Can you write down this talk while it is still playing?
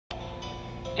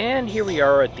And here we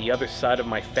are at the other side of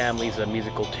my family's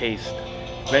musical taste.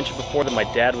 I mentioned before that my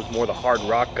dad was more the hard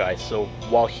rock guy, so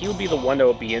while he would be the one that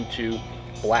would be into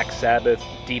Black Sabbath,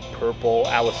 Deep Purple,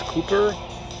 Alice Cooper,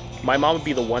 my mom would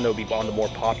be the one that would be on the more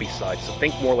poppy side. So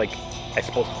think more like, I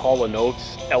suppose, Hall &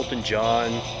 Oates, Elton John,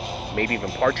 maybe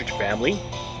even Partridge Family.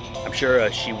 I'm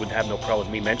sure she would have no problem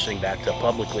with me mentioning that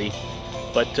publicly.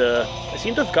 But I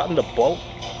seem to have gotten the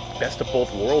best of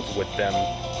both worlds with them.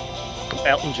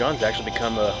 Elton John's actually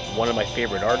become one of my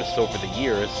favorite artists over the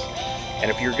years. And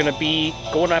if you're going to be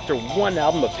going after one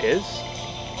album of his,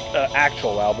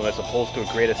 actual album as opposed to a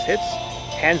greatest hits,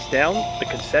 hands down, the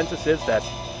consensus is that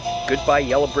Goodbye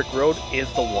Yellow Brick Road is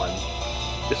the one.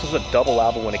 This was a double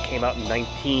album when it came out in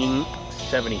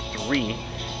 1973,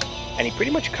 and he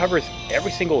pretty much covers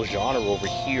every single genre over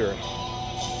here.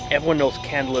 Everyone knows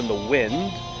Candle in the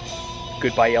Wind,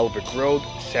 Goodbye Yellow Brick Road,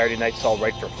 Saturday Night's All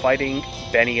Right for Fighting,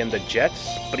 Benny and the Jets,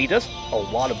 but he does a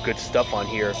lot of good stuff on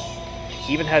here.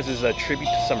 He even has his tribute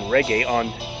to some reggae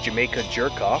on Jamaica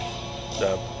Jerk Off.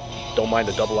 Don't mind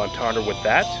the double entendre with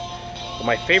that. But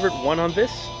my favorite one on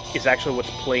this is actually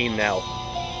what's playing now.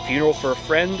 Funeral for a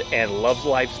Friend and Love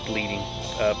Lies Bleeding.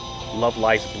 Love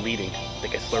Lies Bleeding. I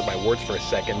think I slurred my words for a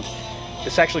second.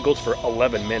 This actually goes for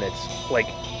 11 minutes. Like,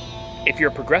 if you're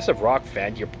a progressive rock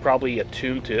fan, you're probably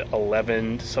attuned to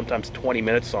 11, sometimes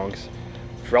 20-minute songs.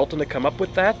 For Elton to come up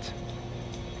with that,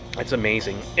 it's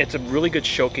amazing. It's a really good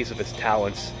showcase of his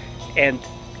talents. And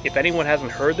if anyone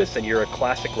hasn't heard this and you're a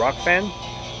classic rock fan,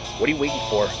 what are you waiting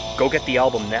for? Go get the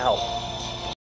album now.